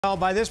Well,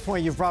 by this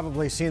point, you've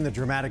probably seen the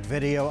dramatic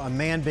video, a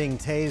man being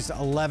tased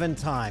 11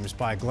 times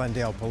by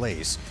Glendale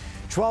police.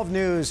 12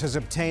 News has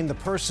obtained the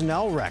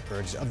personnel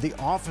records of the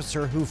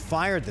officer who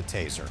fired the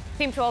taser.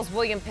 Team 12's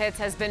William Pitts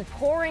has been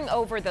poring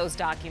over those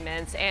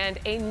documents and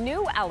a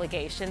new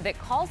allegation that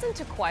calls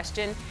into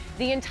question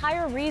the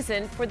entire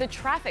reason for the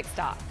traffic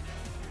stop.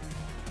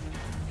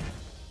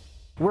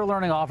 We're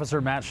learning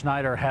Officer Matt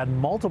Schnieder had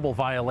multiple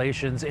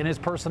violations in his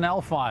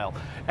personnel file.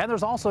 And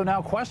there's also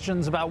now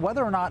questions about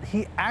whether or not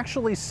he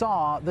actually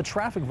saw the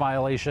traffic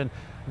violation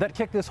that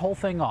kicked this whole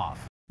thing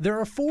off. There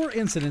are 4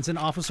 incidents in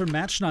Officer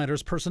Matt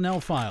Schnieder's personnel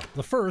file.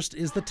 The first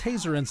is the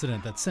taser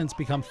incident that's since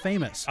become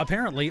famous,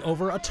 apparently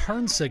over a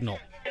turn signal.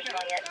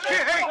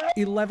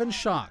 11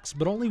 shocks,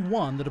 but only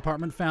one the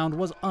department found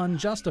was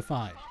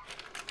unjustified.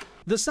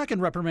 The second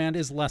reprimand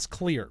is less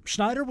clear.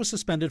 Schnieder was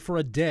suspended for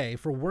a day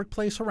for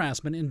workplace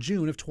harassment in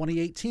June of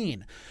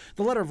 2018.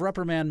 The letter of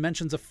reprimand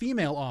mentions a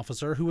female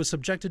officer who was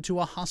subjected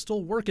to a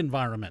hostile work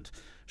environment.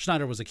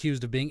 Schnieder was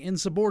accused of being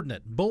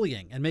insubordinate,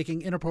 bullying, and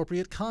making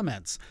inappropriate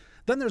comments.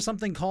 Then there's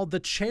something called the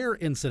chair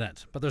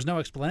incident, but there's no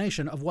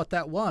explanation of what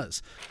that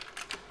was.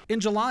 In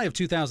July of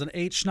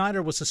 2008,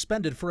 Schnieder was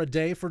suspended for a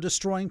day for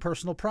destroying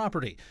personal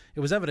property. It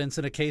was evidence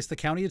in a case the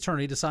county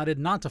attorney decided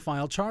not to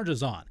file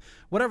charges on.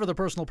 Whatever the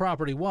personal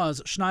property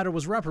was, Schnieder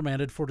was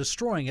reprimanded for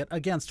destroying it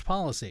against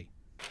policy.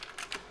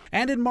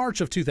 And in March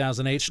of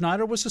 2008,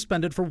 Schnieder was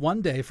suspended for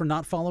 1 day for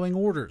not following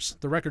orders.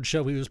 The records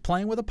show he was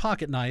playing with a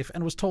pocket knife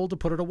and was told to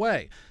put it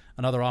away.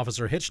 Another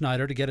officer hit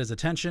Schnieder to get his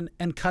attention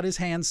and cut his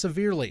hand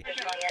severely.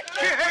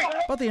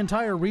 But the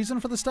entire reason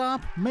for the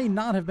stop may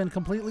not have been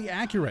completely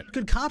accurate.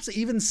 Could cops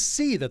even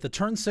see that the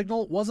turn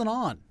signal wasn't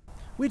on?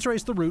 We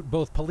traced the route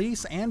both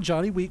police and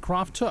Johnny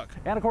Wheatcroft took.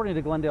 And according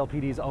to Glendale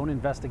PD's own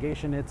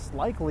investigation, it's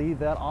likely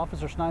that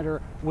Officer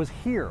Schnieder was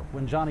here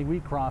when Johnny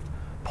Wheatcroft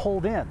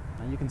pulled in.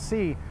 And you can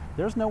see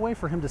there's no way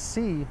for him to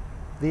see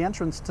the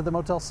entrance to the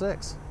Motel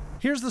 6.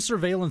 Here's the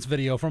surveillance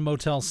video from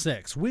Motel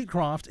 6.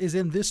 Wheatcroft is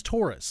in this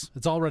Taurus.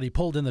 It's already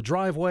pulled in the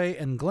driveway,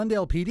 and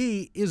Glendale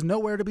PD is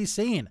nowhere to be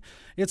seen.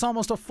 It's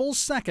almost a full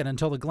second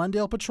until the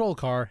Glendale patrol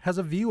car has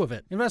a view of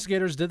it.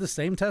 Investigators did the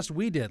same test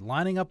we did,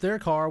 lining up their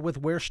car with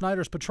where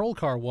Schnieder's patrol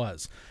car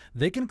was.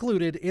 They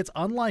concluded it's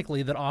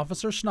unlikely that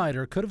Officer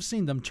Schnieder could have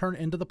seen them turn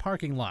into the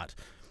parking lot.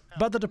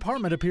 But the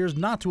department appears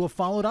not to have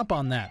followed up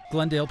on that.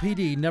 Glendale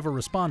PD never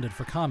responded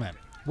for comment.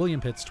 William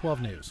Pitts,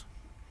 12 News.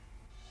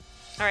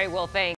 All right, well, thanks.